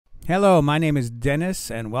Hello, my name is Dennis,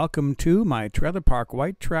 and welcome to my trailer park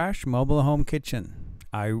white trash mobile home kitchen.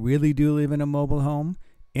 I really do live in a mobile home,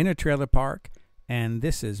 in a trailer park, and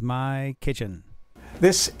this is my kitchen.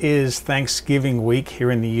 This is Thanksgiving week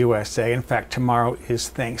here in the USA. In fact, tomorrow is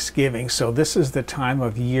Thanksgiving, so this is the time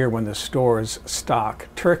of year when the stores stock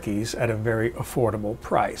turkeys at a very affordable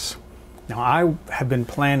price. Now, I have been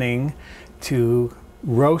planning to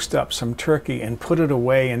roast up some turkey and put it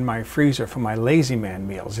away in my freezer for my Lazy Man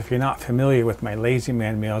meals. If you're not familiar with my Lazy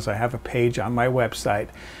Man meals, I have a page on my website.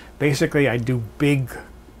 Basically, I do big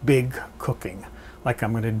cooking, like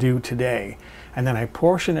I'm going to do today. And then I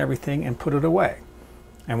portion everything and put it away.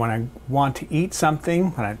 And when I want to eat something,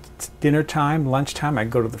 when it's dinner time, lunchtime, I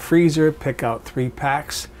go to the freezer, pick out 3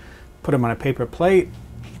 packs, put them on a paper plate,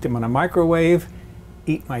 heat them on a microwave,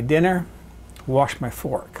 eat my dinner, wash my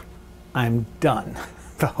fork. I'm done.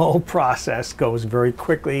 The whole process goes very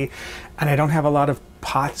quickly, and I don't have a lot of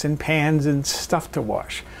pots and pans and stuff to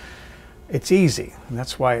wash. It's easy, and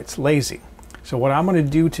that's why it's lazy. So what I'm going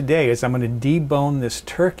to do today is I'm going to debone this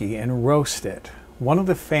turkey and roast it. One of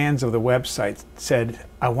the fans of the website said,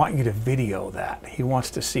 I want you to video that. He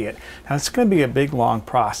wants to see it. Now it's going to be a big long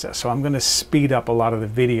process, so I'm going to speed up a lot of the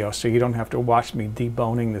video so you don't have to watch me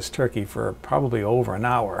deboning this turkey for probably over an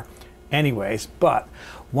hour. Anyways, but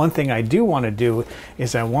one thing I do want to do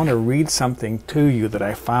is I want to read something to you that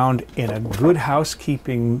I found in a Good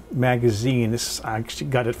Housekeeping magazine. I actually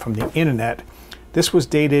got it from the internet. This was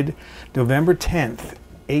dated November 10th,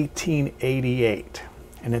 1888,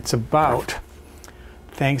 and it's about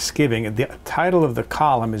Thanksgiving. The title of the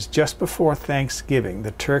column is Just Before Thanksgiving,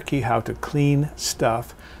 the Turkey, How to Clean,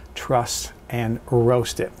 Stuff, Truss, and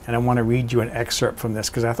Roast It. And I want to read you an excerpt from this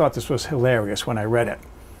because I thought this was hilarious when I read it.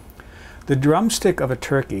 The drumstick of a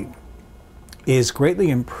turkey is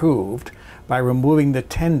greatly improved by removing the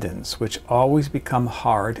tendons, which always become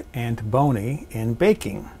hard and bony in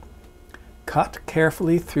baking. Cut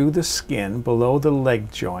carefully through the skin below the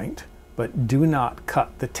leg joint, but do not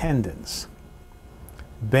cut the tendons.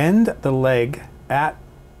 Bend the leg at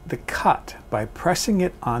the cut by pressing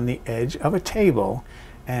it on the edge of a table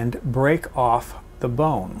and break off the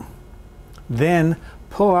bone. Then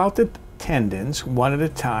pull out the tendons one at a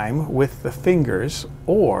time with the fingers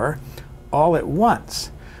or all at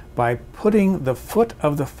once by putting the foot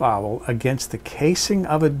of the fowl against the casing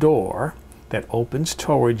of a door that opens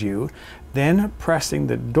toward you, then pressing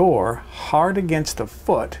the door hard against the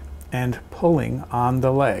foot and pulling on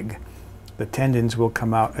the leg. The tendons will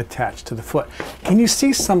come out attached to the foot. Can you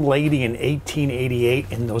see some lady in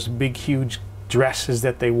 1888 in those big huge dresses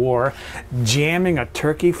that they wore jamming a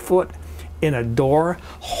turkey foot in a door,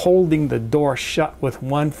 holding the door shut with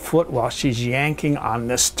one foot while she's yanking on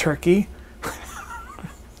this turkey?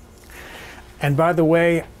 And by the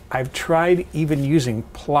way, I've tried even using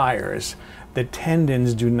pliers. The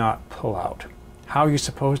tendons do not pull out. How are you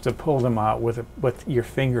supposed to pull them out with your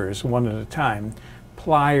fingers one at a time?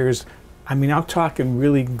 Pliers, I mean, I'm talking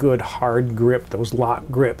really good hard grip, those lock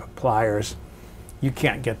grip pliers. You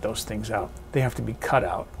can't get those things out. They have to be cut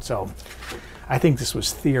out. So I think this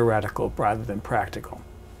was theoretical rather than practical.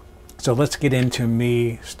 So let's get into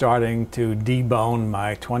me starting to debone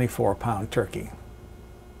my 24-pound turkey.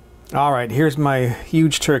 All right, here's my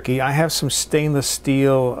huge turkey. I have some stainless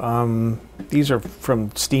steel, these are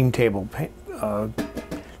from steam table,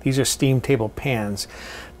 these are steam table pans.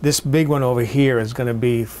 This big one over here is going to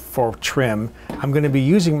be for trim. I'm going to be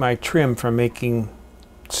using my trim for making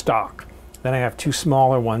stock. Then I have 2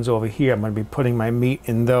 smaller ones over here. I'm going to be putting my meat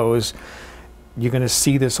in those. You're going to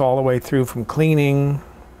see this all the way through from cleaning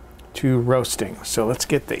to roasting. So let's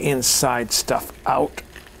get the inside stuff out.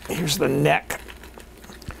 Here's the neck.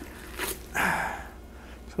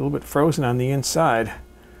 It's a little bit frozen on the inside.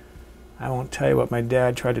 I won't tell you what my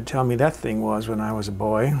dad tried to tell me that thing was when I was a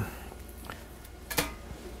boy.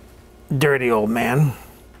 Dirty old man.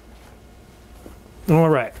 All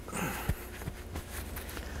right.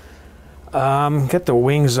 Get the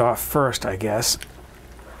wings off first, I guess.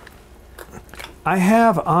 I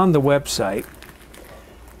have on the website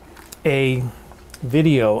a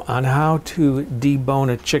video on how to debone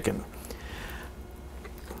a chicken.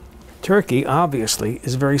 Turkey, obviously,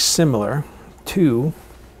 is very similar to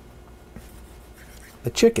the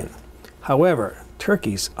chicken. However,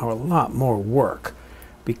 turkeys are a lot more work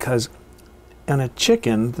because on a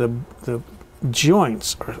chicken, the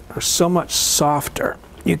joints are so much softer.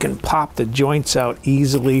 You can pop the joints out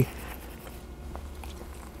easily.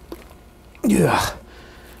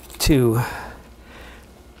 To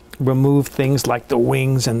remove things like the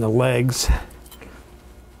wings and the legs.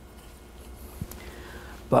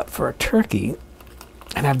 But for a turkey,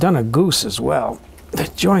 and I've done a goose as well, the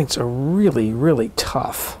joints are really, really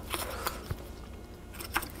tough.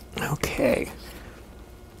 Okay.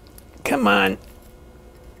 Come on.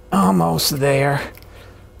 Almost there.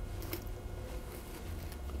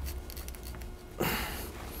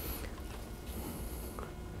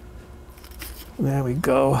 There we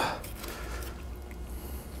go.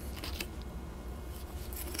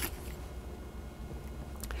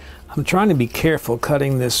 I'm trying to be careful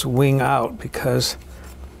cutting this wing out because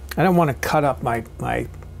I don't want to cut up my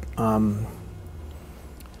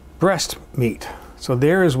breast meat. So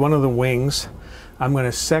there is one of the wings. I'm going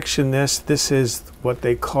to section this. This is what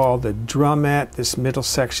they call the drumette. This middle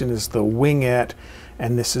section is the wingette,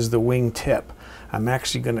 and this is the wing tip. I'm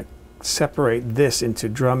actually going to separate this into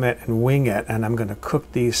drumette and wingette, and I'm going to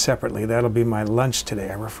cook these separately. That'll be my lunch today.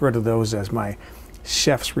 I refer to those as my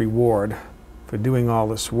chef's reward for doing all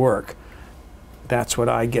this work. That's what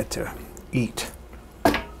I get to eat.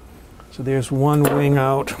 So there's one wing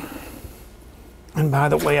out. And by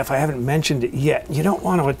the way, if I haven't mentioned it yet, you don't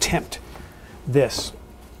want to attempt this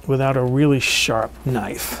without a really sharp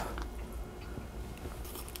knife.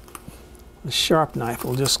 The sharp knife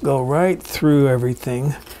will just go right through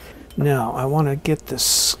everything. Now I want to get the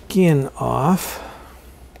skin off.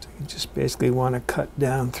 So you just basically want to cut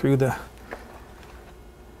down through the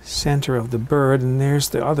center of the bird, and there's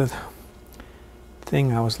the other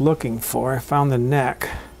thing I was looking for. I found the neck.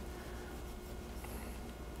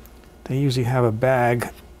 They usually have a bag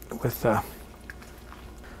with the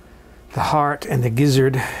heart and the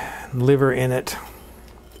gizzard and liver in it.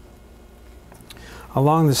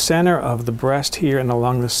 Along the center of the breast here and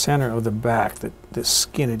along the center of the back, the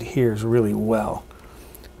skin adheres really well.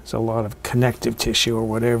 There's a lot of connective tissue or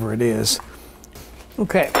whatever it is.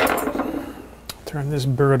 Okay, turn this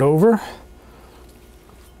bird over.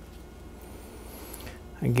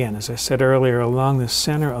 Again, as I said earlier, along the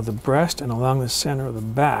center of the breast and along the center of the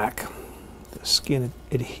back, the skin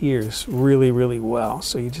adheres really, really well.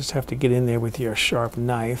 So you just have to get in there with your sharp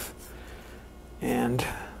knife and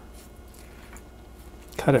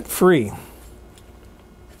cut it free.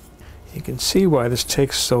 You can see why this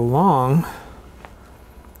takes so long.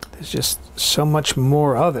 There's just so much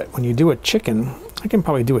more of it. When you do a chicken, I can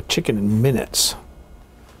probably do a chicken in minutes.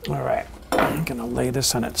 All right, I'm gonna lay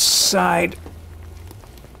this on its side.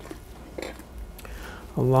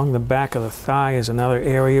 Along the back of the thigh is another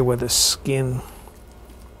area where the skin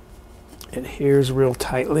adheres real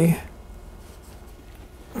tightly.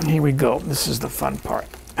 Here we go. This is the fun part.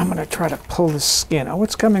 I'm going to try to pull the skin. Oh,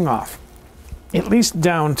 it's coming off. At least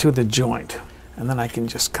down to the joint. And then I can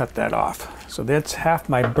just cut that off. So that's half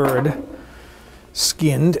my bird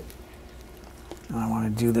skinned. And I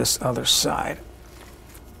want to do this other side.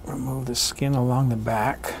 Remove the skin along the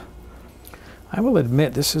back. I will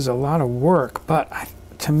admit this is a lot of work, but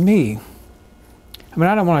to me, I mean,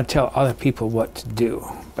 I don't want to tell other people what to do,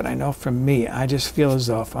 but I know for me, I just feel as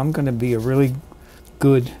though if I'm going to be a really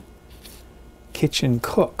good kitchen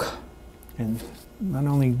cook and not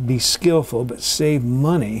only be skillful but save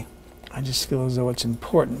money, I just feel as though it's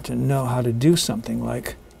important to know how to do something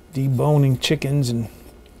like deboning chickens and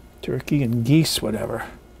turkey and geese, whatever.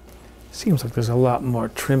 Seems like there's a lot more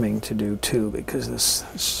trimming to do too because there's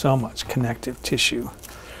so much connective tissue.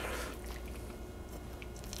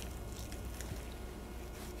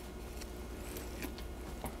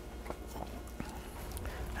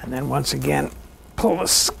 And then once again, pull the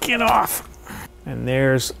skin off. And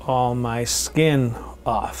there's all my skin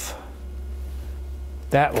off.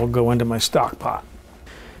 That will go into my stock pot.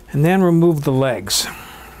 And then remove the legs.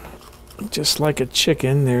 Just like a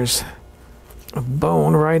chicken, there's a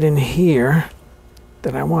bone right in here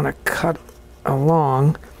that I want to cut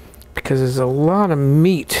along because there's a lot of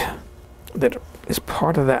meat that is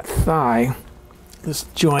part of that thigh. This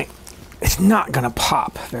joint is not going to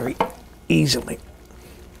pop very easily.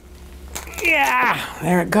 Yeah,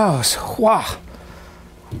 there it goes. Wow.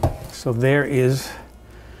 So there is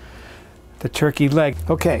the turkey leg.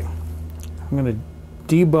 Okay, I'm going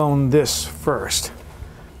to debone this first.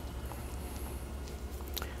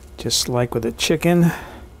 Just like with a chicken,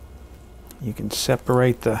 you can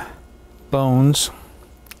separate the bones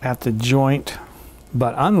at the joint,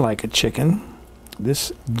 but unlike a chicken,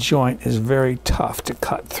 this joint is very tough to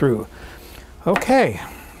cut through. Okay,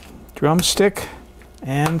 drumstick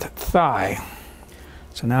and thigh.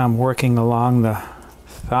 So now I'm working along the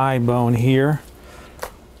thigh bone here.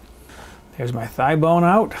 There's my thigh bone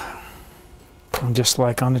out. And just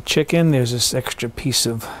like on the chicken, there's this extra piece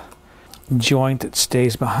of joint that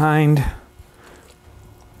stays behind. I'm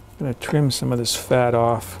going to trim some of this fat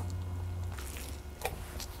off.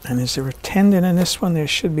 And is there a tendon in this one? There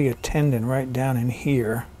should be a tendon right down in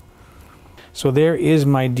here. So there is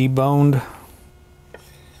my deboned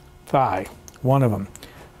thigh, one of them.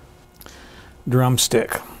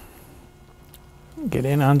 Drumstick. Get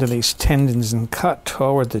in under these tendons and cut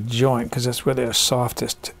toward the joint, because that's where they're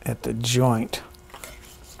softest, at the joint.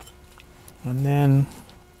 And then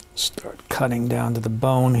start cutting down to the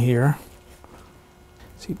bone here.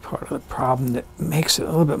 See, part of the problem that makes it a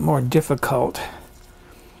little bit more difficult,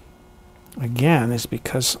 again, is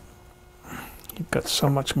because you've got so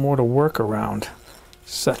much more to work around,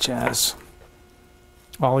 such as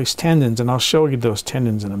all these tendons, and I'll show you those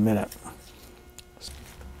tendons in a minute.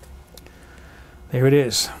 There it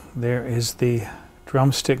is. There is the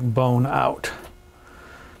drumstick bone out.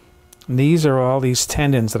 And these are all these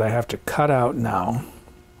tendons that I have to cut out now.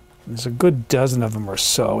 There's a good dozen of them or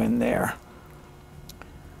so in there.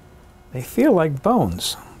 They feel like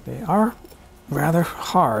bones. They are rather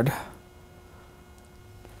hard.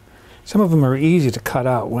 Some of them are easy to cut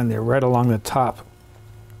out when they're right along the top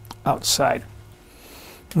outside.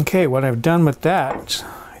 Okay, what I've done with that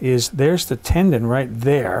is there's the tendon right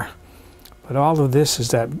there. But all of this is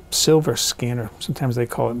that silver skin, or sometimes they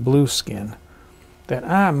call it blue skin, that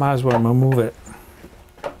I might as well remove it.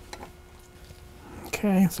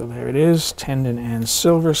 Okay, so there it is, tendon and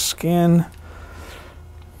silver skin.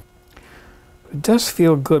 It does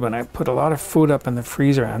feel good when I put a lot of food up in the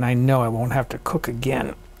freezer and I know I won't have to cook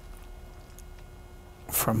again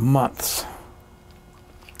for months.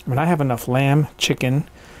 I mean, I have enough lamb, chicken,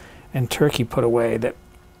 and turkey put away that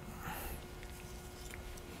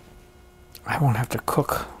I won't have to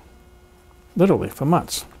cook literally for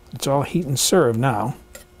months. It's all heat and serve now,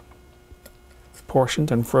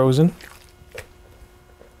 portioned and frozen.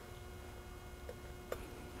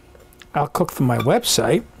 I'll cook for my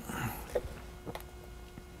website,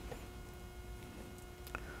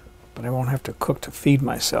 but I won't have to cook to feed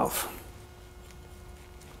myself.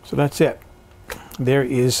 So that's it. There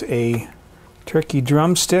is a turkey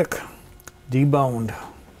drumstick deboned.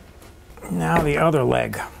 Now the other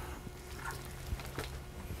leg.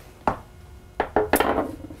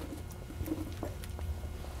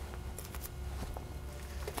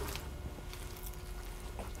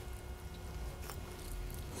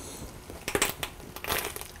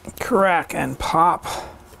 Crack and pop.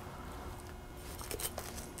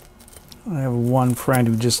 I have one friend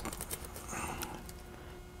who just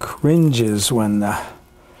cringes when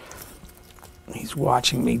he's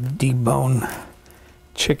watching me debone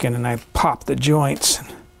chicken and I pop the joints.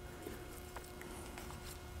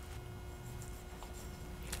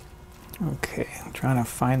 Okay, I'm trying to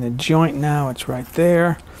find the joint now. It's right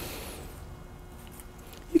there.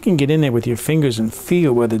 You can get in there with your fingers and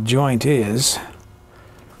feel where the joint is.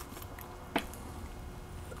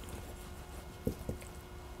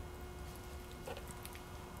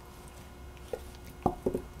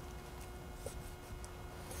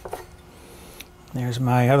 There's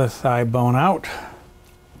my other thigh bone out.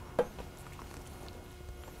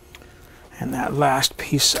 And that last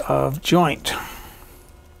piece of joint.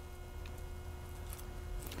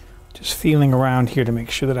 Just feeling around here to make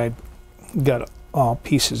sure that I got all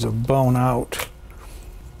pieces of bone out.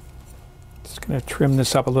 Just going to trim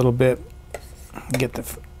this up a little bit, get a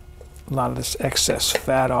lot of this excess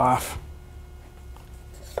fat off.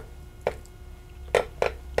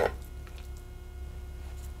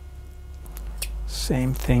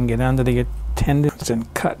 Same thing, get under the tendons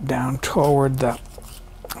and cut down toward the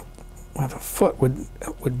where the foot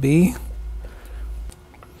would be.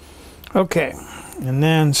 Okay, and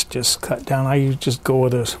then just cut down. I just go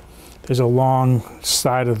with this. There's a long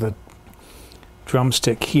side of the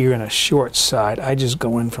drumstick here and a short side. I just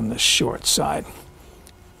go in from the short side.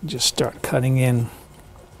 Just start cutting in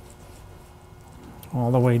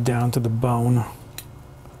all the way down to the bone.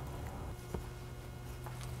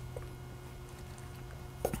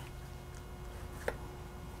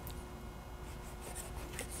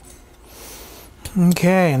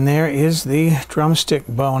 Okay, and there is the drumstick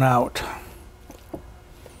bone out.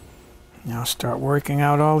 Now start working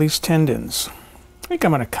out all these tendons. I think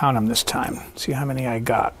I'm going to count them this time, see how many I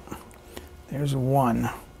got. There's one.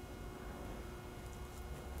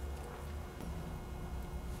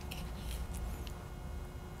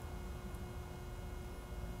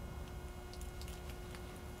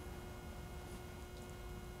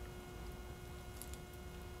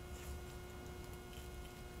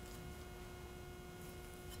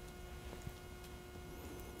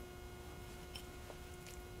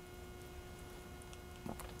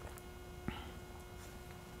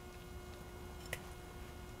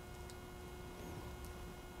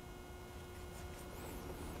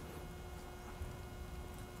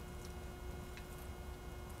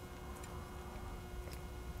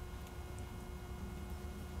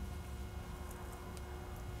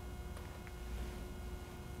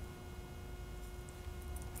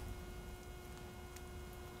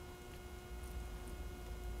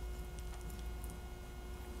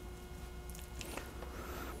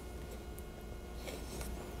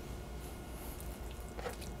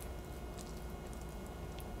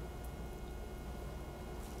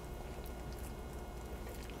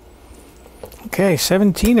 Okay,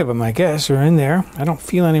 17 of them, I guess, are in there. I don't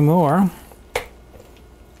feel any more. A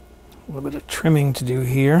little bit of trimming to do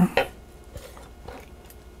here.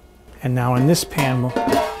 And now in this pan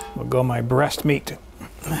will go my breast meat.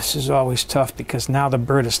 This is always tough because now the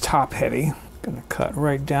bird is top heavy. Gonna cut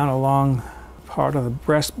right down along part of the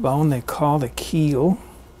breastbone they call the keel.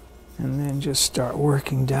 And then just start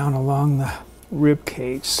working down along the rib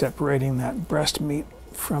cage, separating that breast meat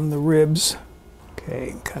from the ribs.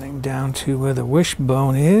 Okay, cutting down to where the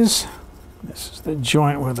wishbone is. This is the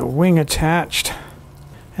joint where the wing attached.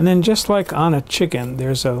 And then just like on a chicken,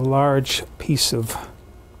 there's a large piece of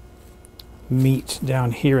meat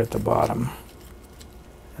down here at the bottom.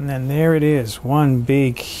 And then there it is, one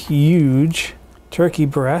big, huge turkey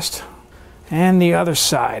breast. And the other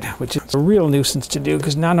side, which is a real nuisance to do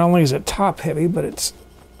because not only is it top heavy, but it's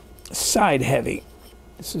side heavy.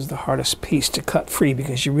 This is the hardest piece to cut free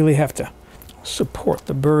because you really have to support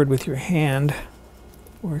the bird with your hand.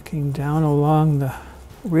 Working down along the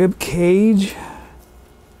rib cage.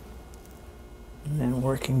 And then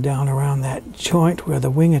working down around that joint where the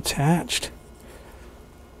wing attached.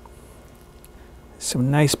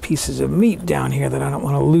 Some nice pieces of meat down here that I don't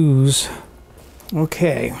want to lose.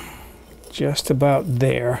 Okay, just about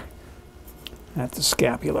there at the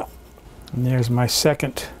scapula. And there's my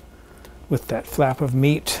second with that flap of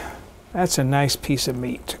meat. That's a nice piece of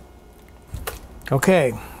meat.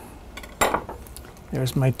 Okay,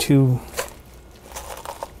 there's my two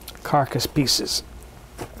carcass pieces.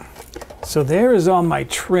 So there is all my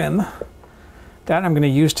trim. That I'm going to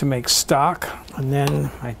use to make stock. And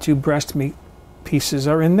then my two breast meat pieces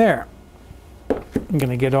are in there. I'm going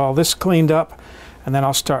to get all this cleaned up and then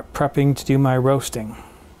I'll start prepping to do my roasting.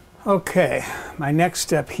 Okay, my next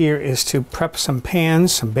step here is to prep some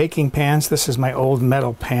pans, some baking pans. This is my old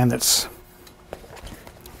metal pan that's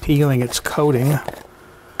peeling its coating.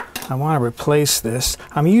 I want to replace this.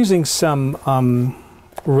 I'm using some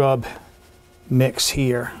rub mix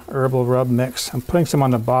here, herbal rub mix. I'm putting some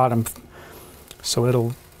on the bottom so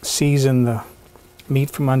it'll season the meat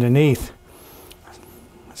from underneath.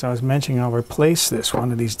 As I was mentioning, I'll replace this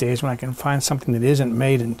one of these days when I can find something that isn't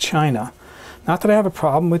made in China. Not that I have a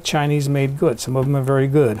problem with Chinese made goods. Some of them are very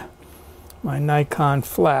good. My Nikon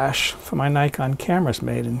flash for my Nikon camera is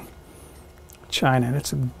made in China, and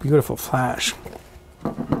it's a beautiful flash.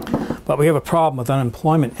 But we have a problem with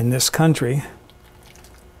unemployment in this country,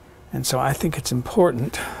 and so I think it's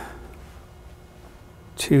important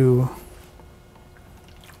to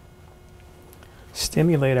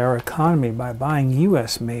stimulate our economy by buying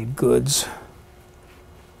US made goods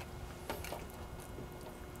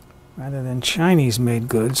rather than Chinese made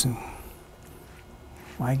goods. And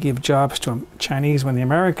why give jobs to Chinese when the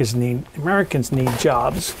Americans need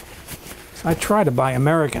jobs? So I try to buy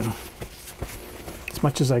American as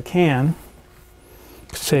much as I can.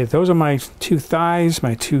 Say those are my two thighs,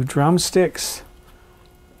 my two drumsticks.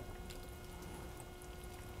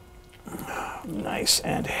 Nice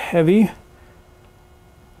and heavy.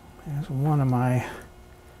 There's one of my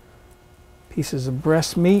pieces of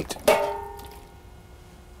breast meat.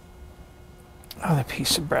 Other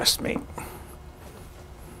piece of breast meat.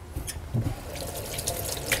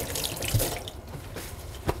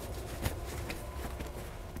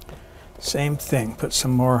 Same thing, put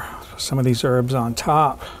some of these herbs on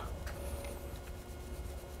top.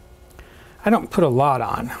 I don't put a lot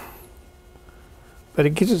on, but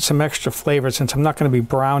it gives it some extra flavor since I'm not going to be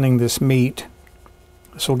browning this meat.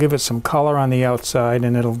 This will give it some color on the outside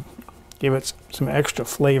and it'll give it some extra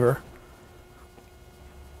flavor.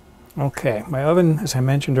 Okay, my oven, as I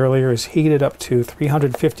mentioned earlier, is heated up to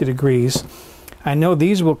 350 degrees. I know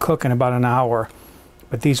these will cook in about an hour,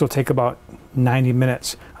 but these will take about 90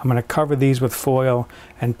 minutes. I'm going to cover these with foil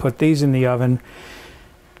and put these in the oven.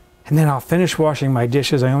 And then I'll finish washing my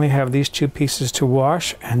dishes. I only have these two pieces to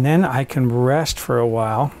wash, and then I can rest for a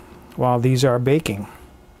while these are baking.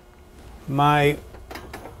 My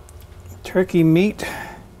turkey meat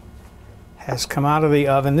has come out of the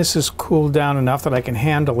oven. This is cooled down enough that I can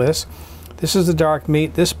handle this. This is the dark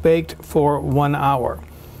meat. This baked for 1 hour.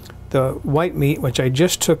 The white meat, which I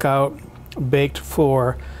just took out, baked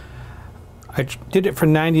for, I did it for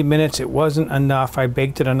 90 minutes. It wasn't enough. I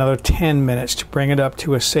baked it another 10 minutes to bring it up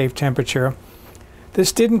to a safe temperature.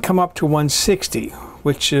 This didn't come up to 160,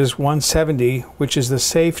 which is 170, which is the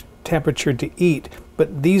safe temperature to eat,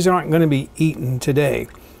 but these aren't going to be eaten today.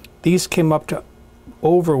 These came up to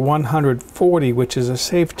over 140, which is a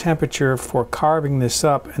safe temperature for carving this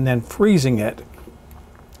up and then freezing it.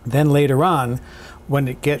 Then later on, when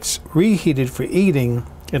it gets reheated for eating,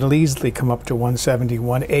 it'll easily come up to 170,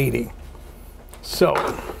 180. So,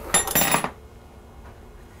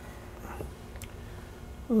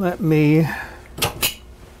 let me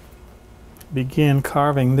begin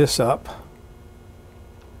carving this up.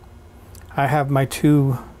 I have my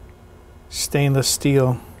two stainless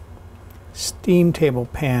steel steam table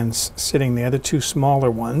pans sitting there, the two smaller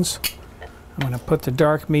ones. I'm going to put the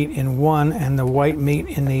dark meat in one and the white meat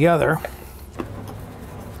in the other.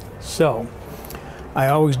 So, I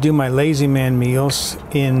always do my Lazy Man meals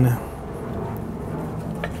in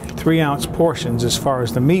 3-ounce portions as far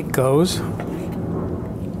as the meat goes.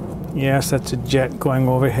 Yes, that's a jet going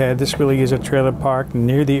overhead. This really is a trailer park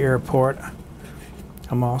near the airport.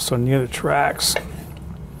 I'm also near the tracks.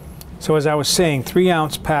 So as I was saying,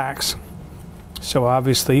 3-ounce packs. So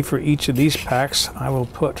obviously for each of these packs, I will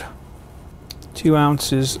put 2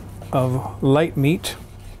 ounces of light meat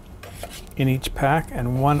in each pack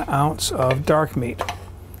and 1 ounce of dark meat.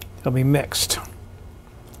 They'll be mixed.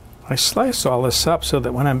 I slice all this up so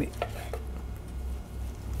that when I'm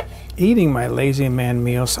eating my Lazy Man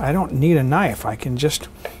meals, I don't need a knife. I can just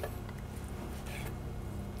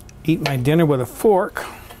eat my dinner with a fork.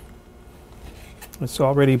 It's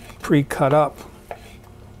already pre-cut up.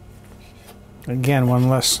 Again, one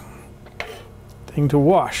less thing to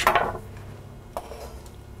wash.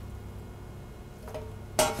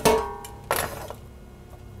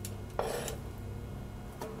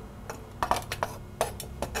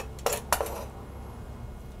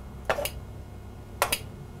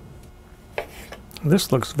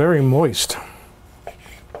 This looks very moist.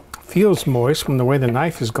 Feels moist from the way the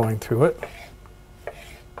knife is going through it.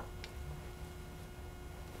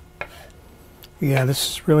 Yeah,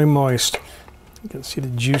 this is really moist. You can see the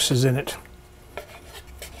juices in it.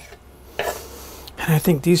 And I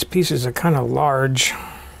think these pieces are kind of large.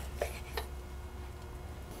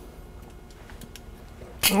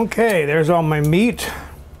 Okay, there's all my meat.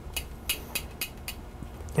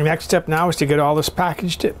 The next step now is to get all this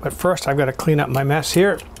packaged, but first I've got to clean up my mess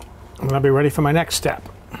here, and I'll be ready for my next step.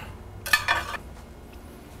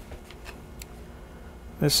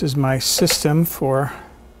 This is my system for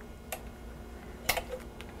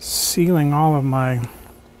sealing all of my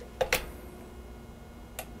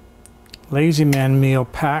Lazy Man meal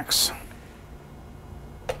packs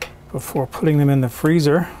before putting them in the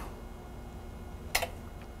freezer.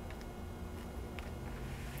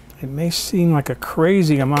 It may seem like a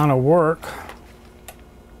crazy amount of work,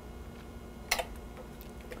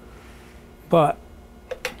 but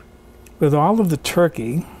with all of the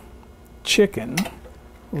turkey, chicken,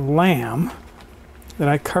 lamb that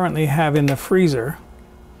I currently have in the freezer,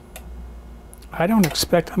 I don't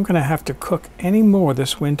expect I'm going to have to cook any more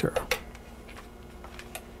this winter.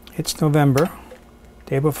 It's November,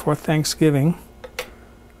 day before Thanksgiving.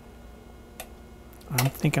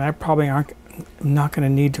 I'm thinking I probably I'm not going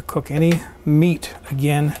to need to cook any meat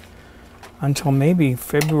again until maybe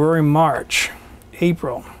February, March,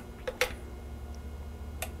 April.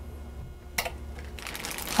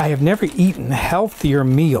 I have never eaten healthier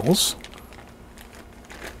meals.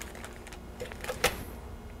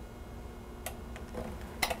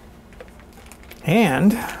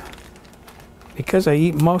 And because I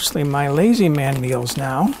eat mostly my Lazy Man meals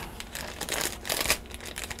now,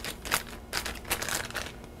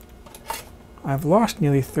 I've lost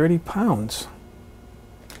nearly 30 pounds.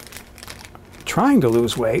 I'm trying to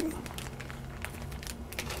lose weight.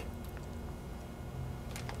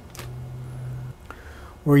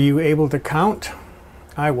 Were you able to count?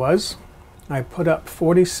 I was. I put up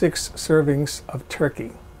 46 servings of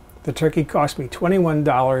turkey. The turkey cost me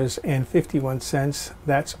 $21.51.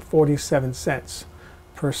 That's 47 cents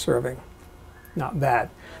per serving. Not bad.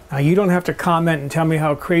 Now you don't have to comment and tell me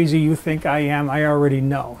how crazy you think I am. I already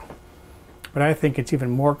know. But I think it's even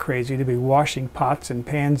more crazy to be washing pots and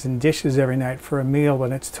pans and dishes every night for a meal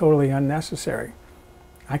when it's totally unnecessary.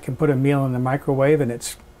 I can put a meal in the microwave and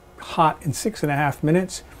it's hot in 6.5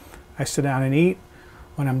 minutes. I sit down and eat.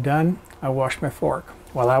 When I'm done, I wash my fork.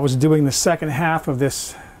 While I was doing the second half of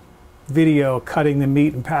this video, cutting the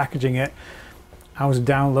meat and packaging it, I was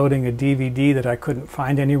downloading a DVD that I couldn't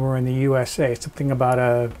find anywhere in the USA. Something about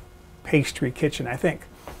a pastry kitchen, I think.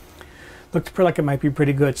 Looked like it might be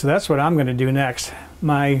pretty good, so that's what I'm going to do next.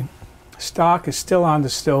 My stock is still on the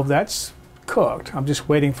stove. That's cooked. I'm just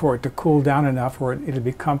waiting for it to cool down enough where it'll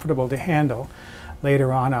be comfortable to handle.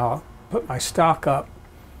 Later on, I'll put my stock up,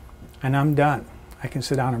 and I'm done. I can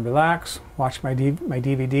sit down and relax, watch my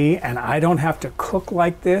DVD, and I don't have to cook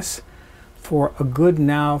like this for a good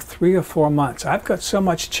now 3 or 4 months. I've got so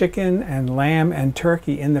much chicken and lamb and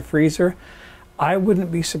turkey in the freezer. I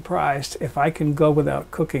wouldn't be surprised if I can go without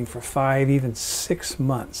cooking for 5, even 6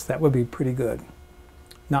 months. That would be pretty good.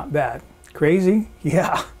 Not bad. Crazy?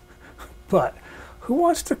 Yeah. But who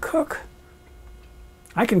wants to cook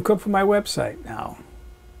I can cook for my website now.